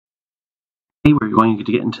Today we're going to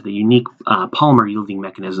get into the unique polymer yielding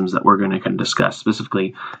mechanisms that we're going to kind of discuss.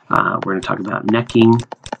 Specifically, we're going to talk about necking,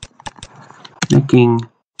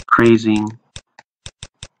 crazing,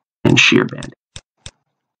 and shear banding.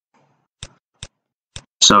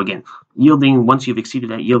 So again, yielding, once you've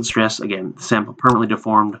exceeded that yield stress, again, the sample permanently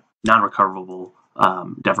deformed, non-recoverable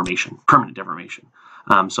deformation, permanent deformation.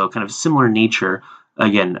 So kind of similar nature,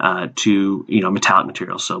 again, to metallic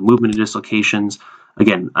materials. So movement and dislocations.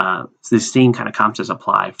 Again, the same kind of concepts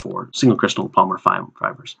apply for single crystal polymer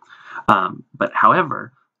fibers. But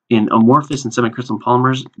however, in amorphous and semi-crystalline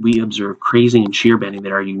polymers, we observe crazing and shear banding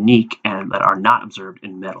that are unique and that are not observed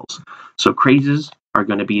in metals. So crazes are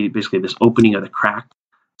going to be basically this opening of the crack.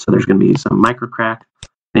 So there's going to be some micro crack.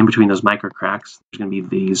 In between those micro cracks, there's going to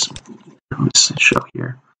be these, let's show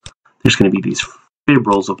here, there's going to be these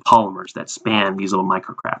fibrils of polymers that span these little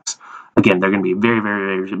micro cracks. Again, they're going to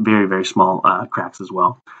be very small cracks as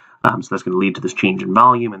well. So that's going to lead to this change in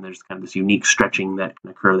volume, and there's kind of this unique stretching that can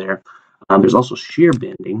occur there. There's also shear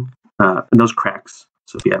bending in those cracks.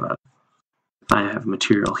 So if you have I have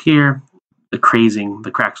material here, the crazing,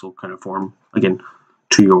 the cracks will kind of form again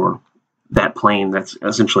to that plane. That's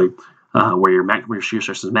essentially where your shear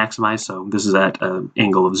stress is maximized. So this is at an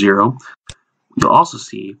angle of 0. You'll also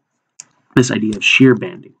see this idea of shear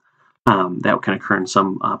banding. That can occur in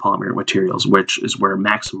some polymeric materials, which is where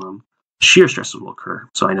maximum shear stresses will occur.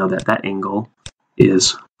 So I know that that angle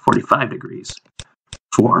is 45 degrees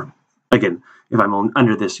for, again, if I'm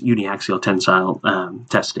under this uniaxial tensile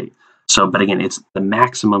test state. So, but again, it's the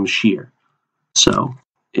maximum shear. So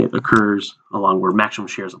it occurs along where maximum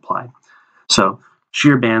shear is applied. So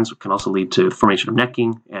shear bands can also lead to formation of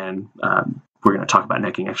necking, and we're going to talk about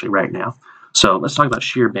necking actually right now. So let's talk about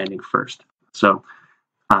shear banding first. So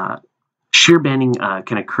shear banding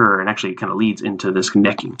can occur and actually kind of leads into this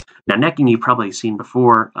necking. Now, necking you've probably seen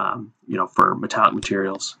before, for metallic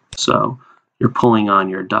materials. So you're pulling on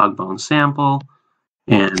your dog bone sample,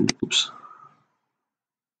 and oops,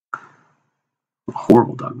 a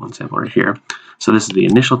horrible dog bone sample right here. So this is the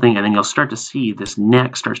initial thing, and then you'll start to see this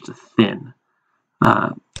neck starts to thin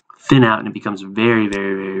out, and it becomes very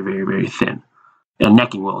thin. And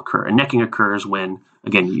necking will occur. And necking occurs when,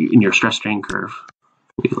 again, in your stress strain curve,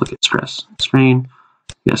 we look at stress strain,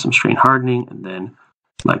 you have some strain hardening, and then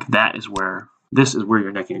like this is where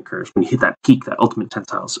your necking occurs when you hit that peak, that ultimate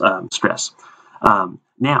tensile stress.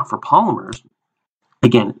 Now for polymers,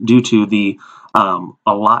 again, due to the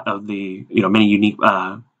a lot of the many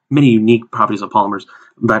unique properties of polymers,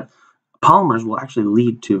 but polymers will actually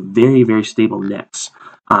lead to very stable necks.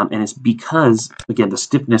 And it's because, again, the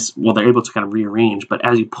stiffness, well, they're able to kind of rearrange, but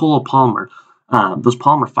as you pull a polymer, those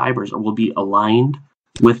polymer fibers will be aligned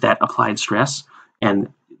with that applied stress.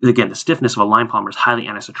 And again, the stiffness of a line polymer is highly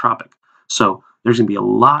anisotropic. So there's going to be a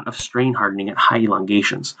lot of strain hardening at high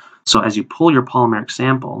elongations. So as you pull your polymeric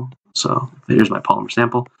sample, so here's my polymer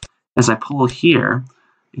sample, as I pull here,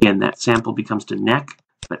 again, that sample becomes to neck,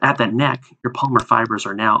 but at that neck, your polymer fibers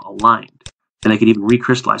are now aligned, and they can even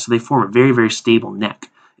recrystallize. So they form a very stable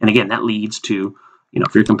neck. And again, that leads to,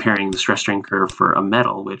 if you're comparing the stress strain curve for a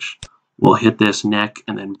metal, which will hit this neck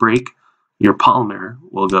and then break, your polymer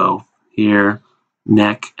will go here,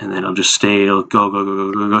 neck, and then it'll just stay, it'll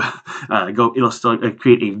go. It'll still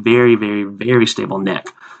create a very stable neck.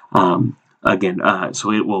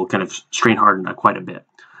 So it will kind of strain harden quite a bit.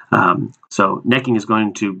 So necking is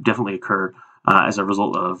going to definitely occur as a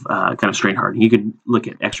result of kind of strain hardening. You could look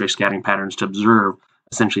at X-ray scattering patterns to observe.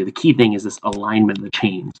 Essentially, the key thing is this alignment of the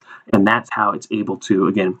chains, and that's how it's able to,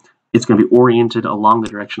 again, it's going to be oriented along the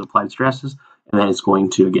direction of applied stresses, and then it's going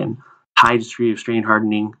to, again, high degree of strain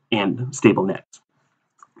hardening and stable necks.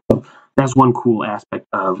 So that's one cool aspect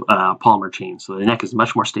of polymer chains. So the neck is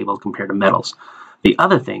much more stable compared to metals. The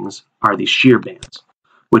other things are these shear bands,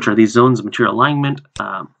 which are these zones of material alignment,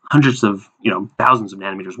 hundreds of, thousands of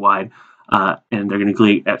nanometers wide, and they're going to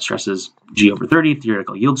nucleate at stresses G/30,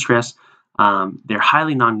 theoretical yield stress. They're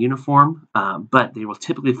highly non-uniform, but they will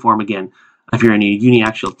typically form, again, if you're in a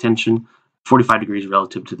uniaxial tension, 45 degrees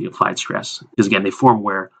relative to the applied stress. Because, again, they form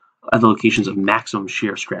where at the locations of maximum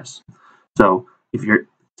shear stress. So if you're,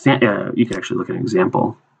 you can actually look at an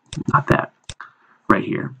example, not that, right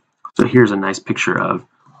here. So here's a nice picture of,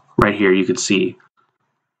 right here, you could see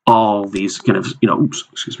all these kind of, oops,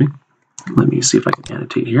 excuse me. Let me see if I can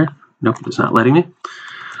annotate here. Nope, it's not letting me.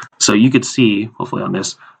 So you could see, hopefully on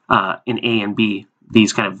this, in A and B,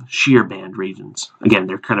 these kind of shear band regions. Again,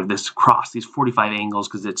 they're kind of this cross, these 45 angles,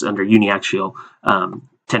 because it's under uniaxial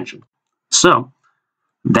tension. So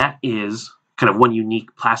that is kind of one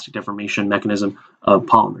unique plastic deformation mechanism of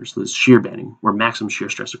polymers, this shear banding, where maximum shear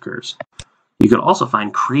stress occurs. You could also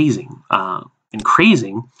find crazing. And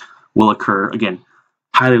crazing will occur, again,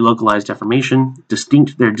 highly localized deformation,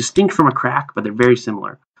 they're distinct from a crack, but they're very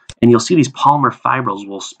similar. And you'll see these polymer fibrils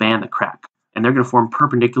will span the crack, and they're going to form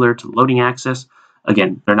perpendicular to the loading axis.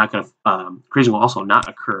 Again, they're not going to, crazing will also not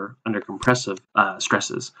occur under compressive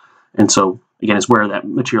stresses. And so, again, it's where that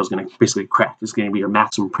material is going to basically crack. It's going to be your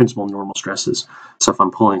maximum principal normal stresses. So if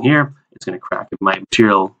I'm pulling here, it's going to crack. If my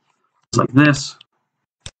material is like this,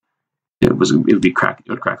 it would crack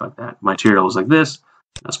like that. If my material was like this,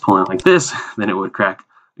 I was pulling like this, then it would crack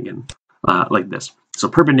again like this. So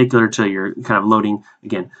perpendicular to your kind of loading,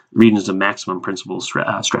 again, regions of maximum principal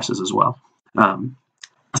stresses as well.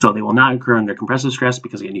 So they will not occur under compressive stress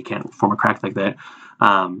because, again, you can't form a crack like that.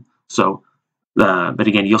 But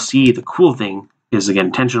again, you'll see the cool thing is,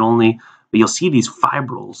 again, tension only, but you'll see these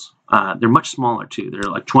fibrils. They're much smaller too. They're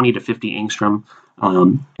like 20 to 50 angstrom,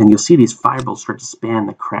 and you'll see these fibrils start to span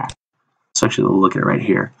the crack. So actually, we'll look at it right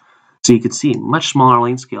here. So you could see much smaller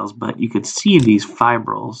length scales, but you could see these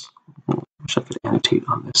fibrils. I wish I could annotate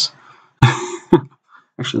on this.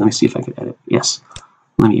 Actually, let me see if I could edit. Yes,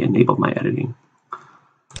 let me enable my editing.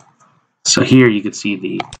 So here you could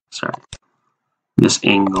see this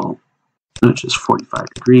angle, which is 45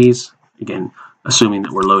 degrees. Again, assuming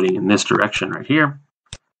that we're loading in this direction right here.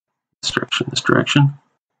 This direction.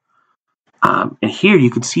 And here you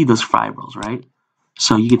can see those fibrils, right?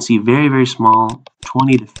 So you can see very, very small,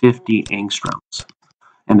 20 to 50 angstroms.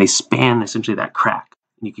 And they span essentially that crack.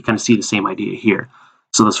 And you can kind of see the same idea here.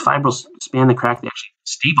 So those fibrils span the crack, they actually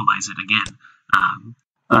stabilize it again.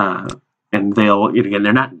 And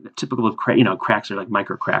they're not typical of cracks are like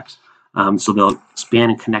micro cracks. So they'll span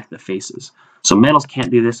and connect the faces. So metals can't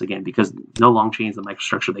do this, again, because no long chains of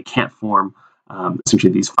microstructure, they can't form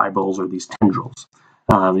essentially these fibrils or these tendrils.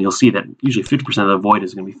 You'll see that usually 50% of the void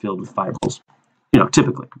is going to be filled with fibrils,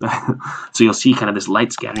 typically. So you'll see kind of this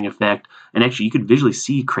light scattering effect, and actually you could visually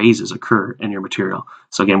see crazes occur in your material.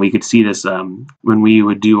 So again, we could see this when we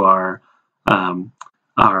would do our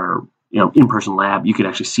in-person lab. You could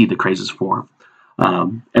actually see the crazes form.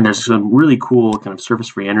 And there's some really cool kind of surface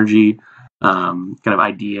free energy kind of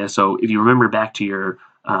idea. So if you remember back to your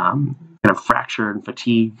kind of fracture and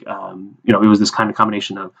fatigue, it was this kind of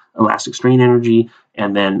combination of elastic strain energy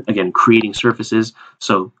and then, again, creating surfaces.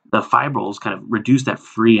 So the fibrils kind of reduce that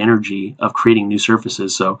free energy of creating new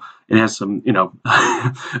surfaces. So it has some,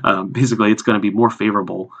 basically it's going to be more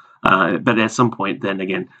favorable. But at some point, then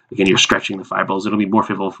again, you're stretching the fibrils. It'll be more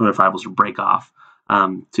favorable for the fibrils to break off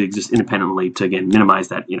to exist independently to, again, minimize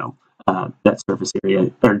that, that surface area,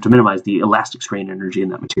 or to minimize the elastic strain energy in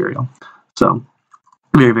that material. So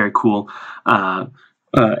very, very cool.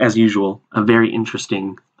 As usual, a very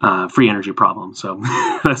interesting free energy problem. So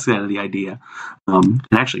that's kind of the idea. And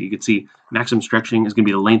actually, you can see maximum stretching is going to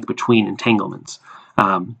be the length between entanglements,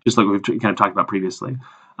 just like we've kind of talked about previously,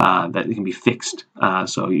 that it can be fixed.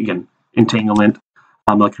 So again, entanglement,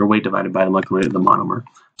 molecular weight divided by the molecular weight of the monomer.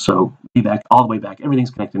 So all the way back, everything's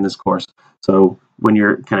connected in this course. So when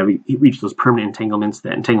you're kind of reach those permanent entanglements,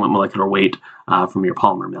 the entanglement molecular weight from your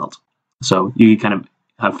polymer melt. So you kind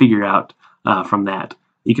of figure out from that,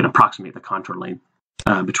 you can approximate the contour length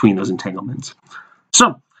between those entanglements.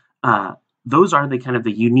 So those are the kind of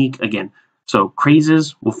the unique, again, so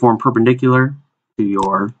crazes will form perpendicular to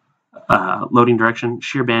your loading direction.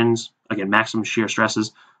 Shear bands, again, maximum shear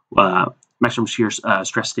stresses, maximum shear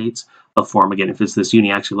stress states, they'll form, again, if it's this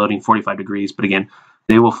uniaxial loading, 45 degrees, but again,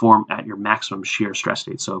 they will form at your maximum shear stress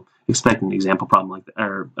state. So expect an example problem like that,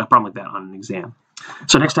 or a problem like that on an exam.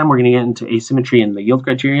 So next time we're going to get into asymmetry and the yield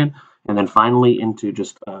criterion, and then finally into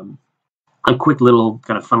just a quick little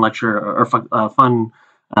kind of fun lecture or fun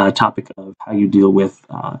topic of how you deal with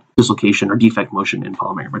dislocation or defect motion in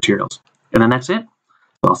polymeric materials. And then that's it.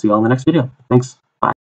 So I'll see you all in the next video. Thanks.